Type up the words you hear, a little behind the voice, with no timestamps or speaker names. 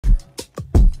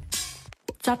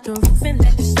Drop the roof and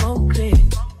let the smoke clear.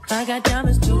 I got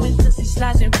diamonds doing pussy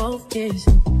slides in both ears.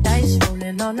 Dice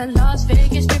rolling on the Las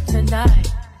Vegas strip tonight.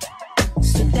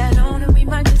 Slip that on and we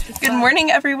might just be fine. Good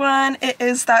morning, everyone. It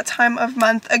is that time of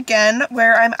month again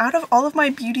where I'm out of all of my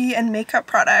beauty and makeup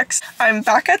products. I'm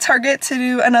back at Target to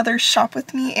do another shop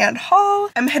with me and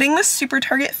haul. I'm hitting the Super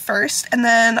Target first, and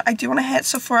then I do want to hit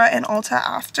Sephora and Ulta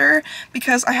after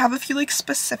because I have a few like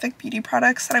specific beauty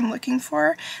products that I'm looking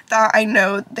for that I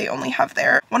know they only have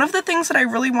there. One of the things that I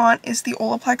really want is the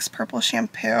Olaplex Purple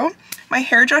Shampoo. My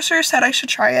hairdresser said I should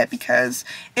try it because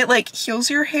it like heals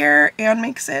your hair and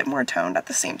makes it more toned at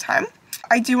the same time.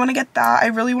 I do want to get that. I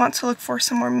really want to look for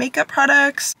some more makeup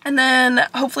products, and then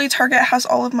hopefully Target has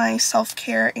all of my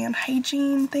self-care and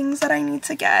hygiene things that I need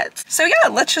to get. So yeah,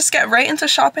 let's just get right into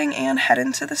shopping and head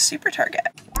into the Super Target.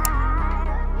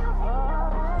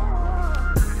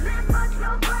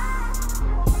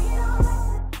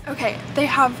 Okay, they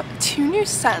have two new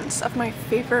scents of my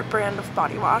favorite brand of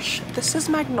body wash. This is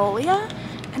Magnolia,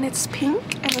 and it's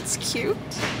pink and it's cute.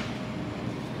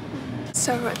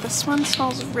 So this one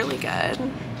smells really good.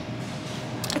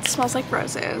 It smells like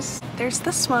roses. There's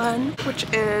this one, which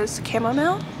is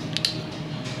chamomile.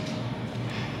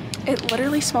 It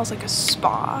literally smells like a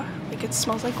spa. Like it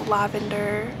smells like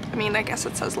lavender. I mean, I guess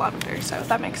it says lavender, so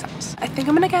that makes sense. I think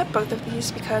I'm gonna get both of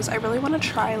these because I really want to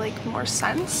try like more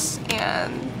scents,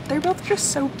 and they're both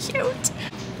just so cute.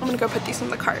 I'm gonna go put these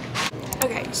in the cart.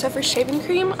 Okay, so for shaving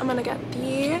cream, I'm gonna get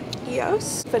the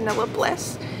EOS Vanilla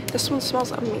Bliss. This one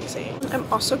smells amazing.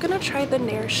 I'm also gonna try the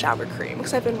Nair shower cream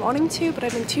because I've been wanting to, but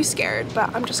I've been too scared,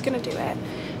 but I'm just gonna do it.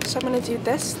 So I'm gonna do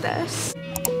this.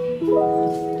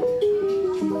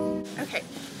 Okay,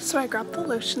 so I grabbed the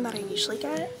lotion that I usually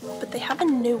get, but they have a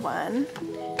new one,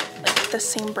 like the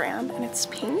same brand, and it's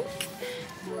pink.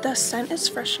 The scent is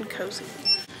Fresh and Cozy.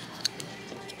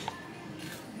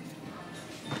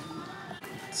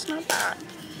 It's not bad.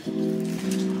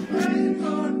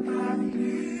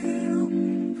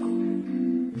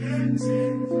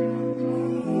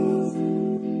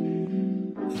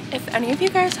 If any of you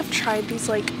guys have tried these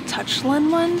like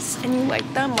Touchland ones and you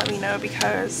like them, let me know,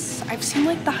 because I've seen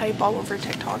like the hype all over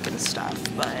TikTok and stuff,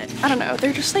 but I don't know,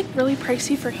 they're just like really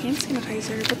pricey for hand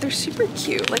sanitizer, but they're super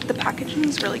cute. Like the packaging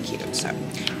is really cute, so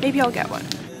maybe I'll get one.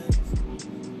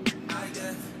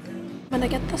 I'm gonna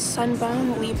get the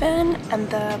Sunbone Leave-In and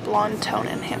the Blonde Tone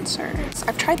Enhancer.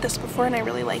 I've tried this before and I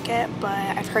really like it, but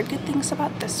I've heard good things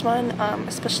about this one,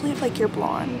 especially if like you're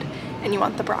blonde and you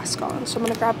want the brass gone. So I'm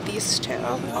gonna grab these two.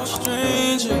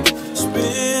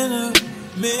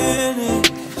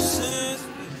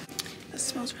 This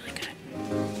smells really good.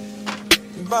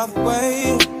 By the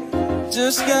way,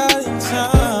 just got in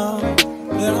town,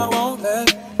 and I won't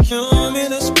let you in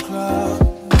this cloud,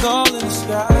 all in the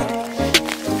sky.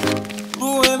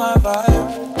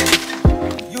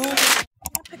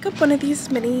 Pick up one of these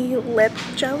mini lip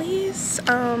jellies,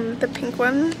 the pink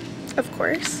one, of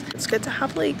course. It's good to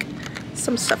have like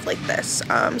some stuff like this,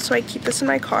 so I keep this in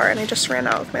my car, and I just ran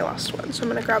out of my last one, so I'm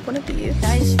gonna grab one of these.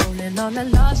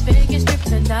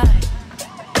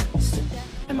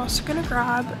 I'm also gonna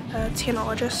grab a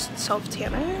Tanologist Self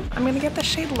Tanner. I'm gonna get the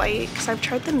shade Light because I've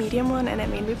tried the medium one and it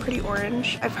made me pretty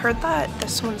orange. I've heard that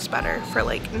this one's better for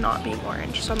like not being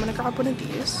orange, so I'm gonna grab one of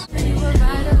these.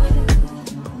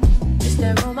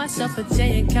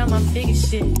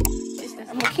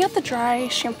 I'm looking at the dry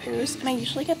shampoos, and I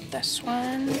usually get this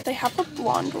one. They have a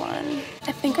blonde one.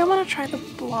 I think I want to try the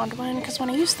blonde one because when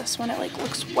I use this one, it like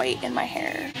looks white in my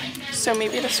hair. So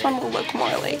maybe this one will look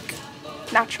more like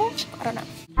natural? I don't know.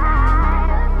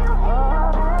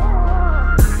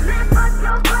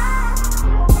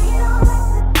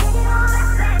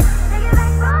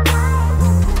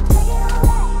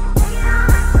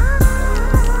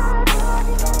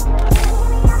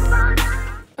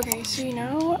 Okay, so you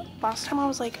know, last time I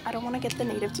was like, I don't want to get the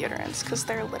native deodorants because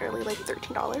they're literally like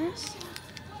 $13.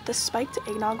 The spiked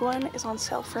eggnog one is on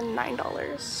sale for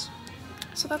 $9.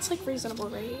 So that's like reasonable,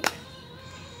 right?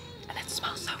 And it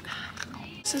smells so good.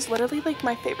 This is literally like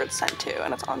my favorite scent too,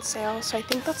 and it's on sale, so I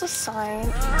think that's a sign.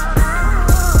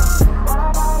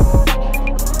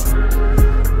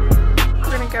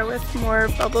 We're gonna go with more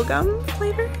bubblegum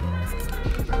flavor.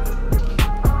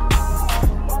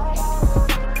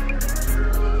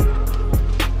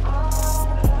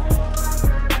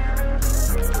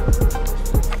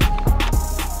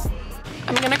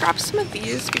 I'm gonna grab some of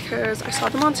these because I saw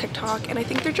them on TikTok, and I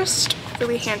think they're just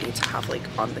really handy to have like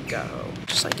on the go,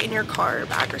 just like in your car or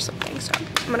bag or something. So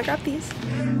I'm gonna grab these.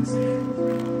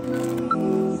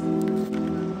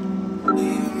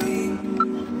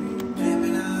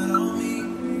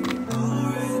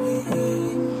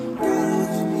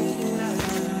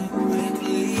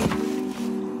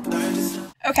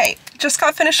 Okay, just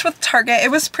got finished with Target. It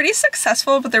was pretty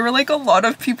successful, but there were like a lot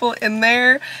of people in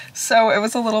there, so it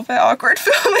was a little bit awkward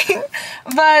filming.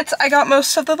 But I got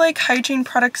most of the like hygiene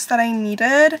products that I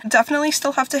needed. Definitely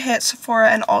still have to hit Sephora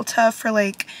and Ulta for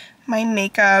like my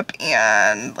makeup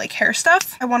and like hair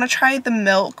stuff. I want to try the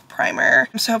milk primer,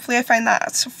 so hopefully I find that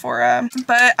at Sephora.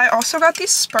 But I also got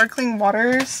these sparkling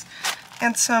waters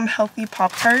and some healthy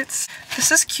Pop-Tarts.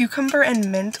 This is cucumber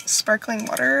and mint sparkling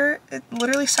water. It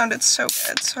literally sounded so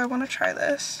good, so I want to try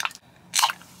this.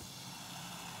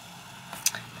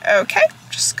 Okay,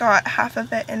 just got half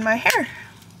of it in my hair.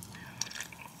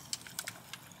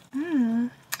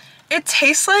 It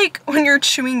tastes like when you're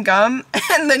chewing gum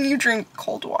and then you drink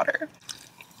cold water.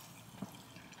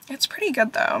 It's pretty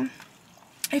good though.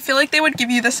 I feel like they would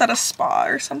give you this at a spa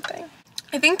or something.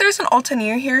 I think there's an Ulta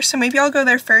near here, so maybe I'll go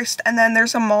there first, and then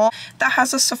there's a mall that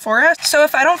has a Sephora. So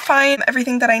if I don't find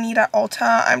everything that I need at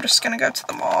Ulta, I'm just gonna go to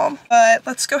the mall. But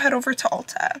let's go head over to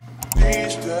Ulta.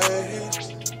 These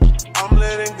days, I'm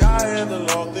letting God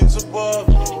handle all things above.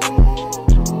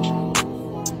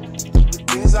 The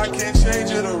things I can't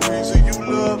change are the reason you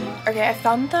love. Okay, I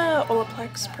found the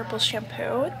Olaplex purple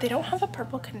shampoo. They don't have a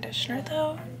purple conditioner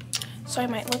though. So I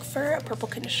might look for a purple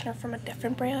conditioner from a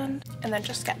different brand and then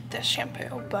just get this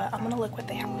shampoo, but I'm gonna look what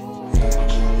they have.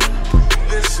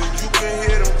 Listen, you can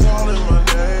hear them calling my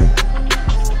name.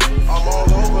 I'm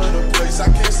all over the place, I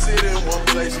can't sit in one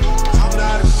place. I'm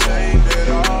not ashamed at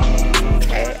all.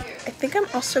 Okay, I think I'm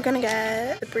also gonna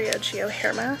get the Briogeo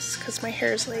hair mask because my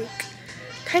hair is like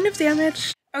kind of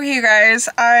damaged. Okay, you guys,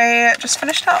 I just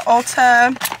finished at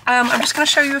Ulta. I'm just gonna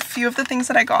show you a few of the things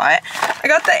that I got. I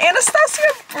got the Anastasia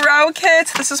brow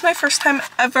kit. This is my first time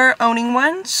ever owning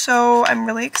one, so I'm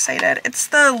really excited. It's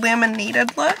the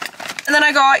laminated look. And then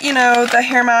I got, you know, the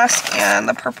hair mask and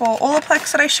the purple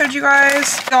Olaplex that I showed you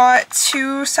guys. Got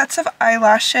 2 sets of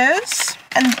eyelashes.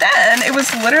 And then it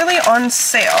was literally on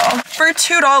sale for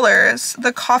 $2,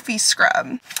 the coffee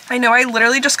scrub. I know I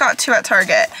literally just got 2 at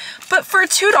Target, but for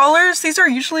 $2, these are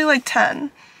usually like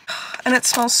 10. And it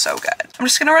smells so good. I'm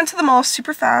just gonna run to the mall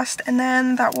super fast, and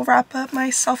then that will wrap up my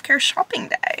self-care shopping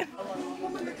day.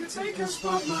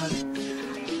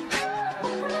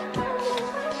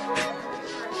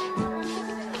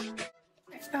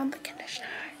 I found the conditioner.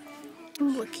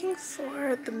 I'm looking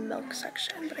for the milk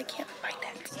section, but I can't find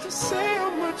it. To say how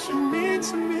much you mean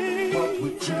to me. What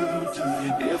would you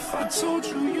do if I told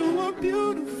you you were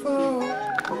beautiful?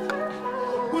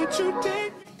 Would you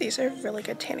take? These are really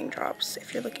good tanning drops.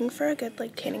 If you're looking for a good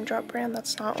like tanning drop brand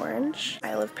that's not orange,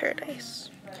 I love Paradise.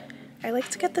 I like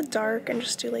to get the dark and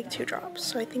just do like 2 drops.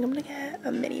 So I think I'm gonna get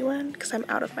a mini one because I'm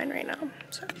out of mine right now.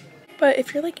 So. But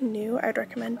if you're like new, I'd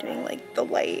recommend doing like the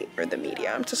light or the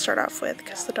medium to start off with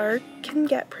because the dark can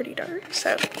get pretty dark.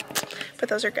 So, but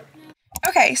those are good.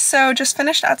 Okay, so just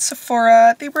finished at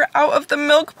Sephora. They were out of the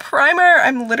milk primer.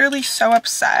 I'm literally so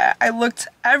upset. I looked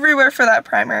everywhere for that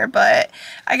primer, but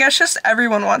I guess just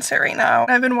everyone wants it right now.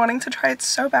 I've been wanting to try it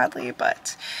so badly,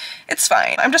 but it's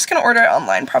fine. I'm just gonna order it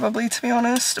online probably, to be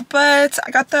honest. But I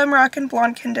got the Moroccan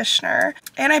Blonde conditioner,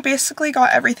 and I basically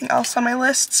got everything else on my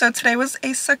list. So today was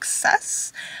a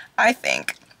success, I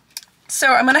think.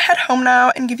 So I'm gonna head home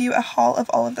now and give you a haul of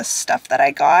all of the stuff that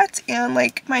I got and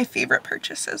like my favorite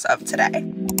purchases of today.